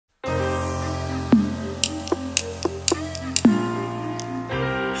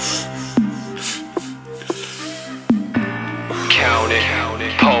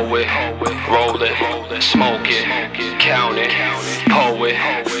roll it, smoke it, count it, poet,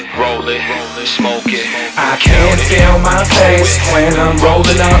 roll it, smoke it. I can't feel my face when I'm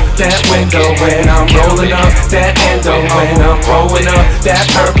rolling up that window, when I'm rolling up that endo, when I'm rolling up that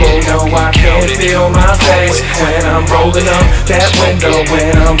purple. No, I can't feel my face when I'm rolling up that window,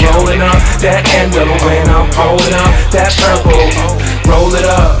 when I'm rolling up that endo, when I'm rolling up that purple. Roll it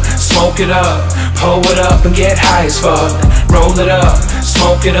up, smoke it up, pull it up and get high as fuck. Roll it up,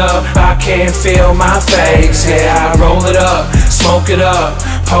 smoke it up, I can't feel my face. Yeah, I roll it up, smoke it up,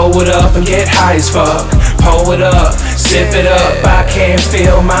 pull it up and get high as fuck. Pull it up, sip it up, I can't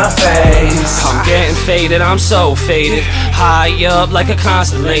feel my face. I'm getting faded, I'm so faded. High up like a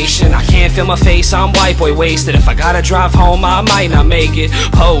constellation. I can't feel my face, I'm white boy wasted. If I gotta drive home, I might not make it.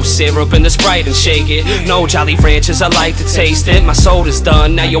 Pour syrup in the Sprite and shake it. No Jolly Ranchers, I like to taste it. My soda's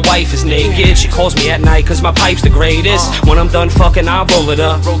done, now your wife is naked. She calls me at night cause my pipe's the greatest. When I'm done fucking, I'll roll it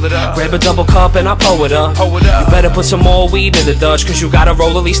up. Grab a double cup and I'll pull it up. You better put some more weed in the Dutch, cause you gotta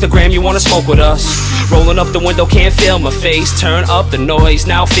roll at least a gram, you wanna smoke with us. Rolling up the window, can't feel my face. Turn up the noise,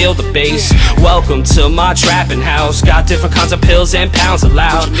 now feel the bass. Welcome to my trapping house. Got different kinds of pills and pounds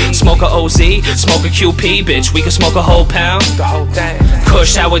allowed. Smoke a OZ, smoke a QP, bitch, we can smoke a whole pound. The whole thing.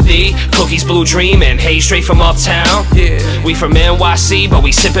 Kush out with D, cookies blue dream, and haze straight from uptown. We from NYC, but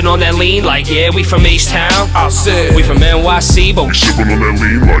we sippin' on that lean like yeah, we from H-Town. We from NYC, but we sippin' on that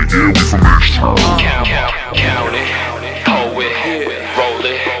lean like yeah, we from H-Town. Count it, pull it, roll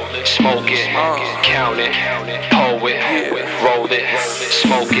it, smoke it, count it, pull it, roll it,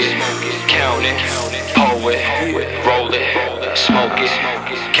 smoke it, count it, pull it, roll it, smoke it,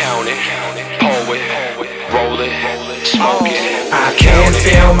 count it, pull it, roll it, smoke it. I can't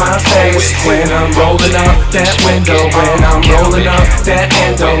feel my face when I'm rolling up that window, when I'm rolling up that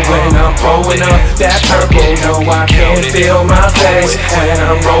endo, when I'm pulling up that purple. No, I can't feel my face when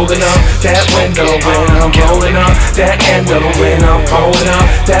I'm rolling up that window, when I'm rolling up that endo, when I'm pulling up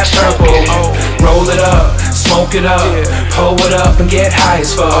that purple. Roll it up, smoke it up, pull it up and get high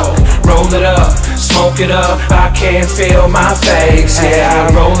as fuck. Roll it up, smoke it up, I can't feel my face. Yeah,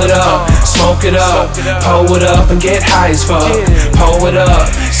 I roll it up, smoke it up, pull it up and get high as fuck. Pull it up,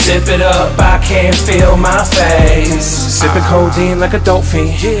 sip it up, I can't feel my face. Sipping codeine like a dope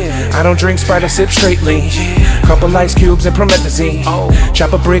fiend. I don't drink Sprite, I sip straight lean. Couple ice cubes and promethazine.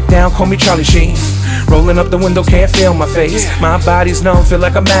 Chop a brick down, call me Charlie Sheen. Rolling up the window, can't feel my face. My body's numb, feel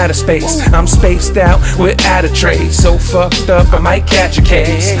like I'm out of space. I'm spaced out without a trace. So fucked up, I might catch a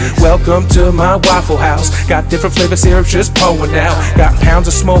case. Welcome to my Waffle House. Got different flavor syrups just pouring out. Got pounds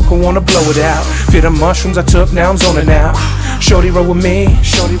of smoke, I wanna blow it out. Fit the mushrooms I took, now I'm zoning out. Shorty roll with me,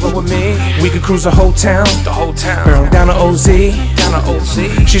 shorty roll with me. We could cruise the whole town, Girl, down to OZ,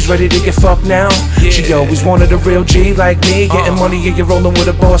 She's ready to get fucked now. She always wanted a real G like me. Getting money, yeah, you're rolling with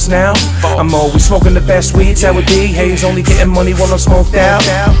a boss now. I'm always smoking the best weeds, that would be. Haze only getting money while I'm smoked out.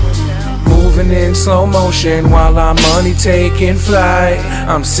 Moving in slow motion while I'm money taking flight.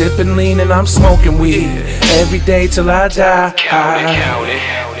 I'm sipping lean and I'm smoking weed every day till I die. Count it,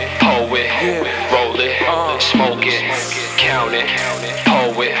 pull it, roll it, smoke it, count it,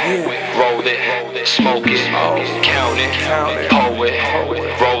 pull it, roll it, smoke it, count it, pull it,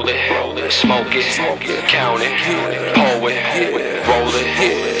 roll it, smoke it, count it, pull it, roll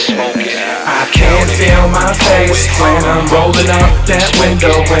it, smoke it. I can't feel my face when I'm rolling up that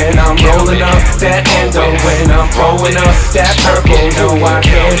window, when I'm rolling up that endo, when I'm pulling up that purple. No, I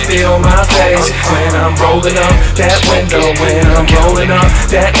can't feel my face when I'm rolling up that window, when I'm rolling up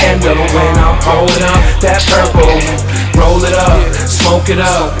that endo, when I'm pulling up that purple. Roll it up, smoke it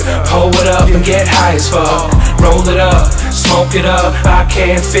up, pull it up and get high as fuck. Roll it up, smoke it up, I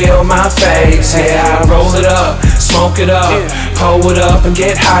can't feel my face. Yeah, I roll it up, smoke it up, pull it up and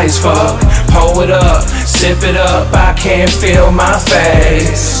get high as fuck. Pull it up, sip it up, I can't feel my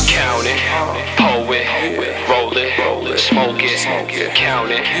face. Count it, pull it, roll it, smoke it,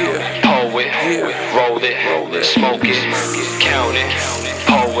 count it, pull it, roll it, smoke it, count it,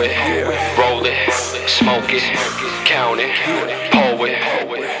 pull it, roll it, smoke it, count it, pull it,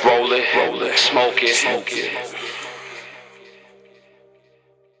 roll it, smoke it.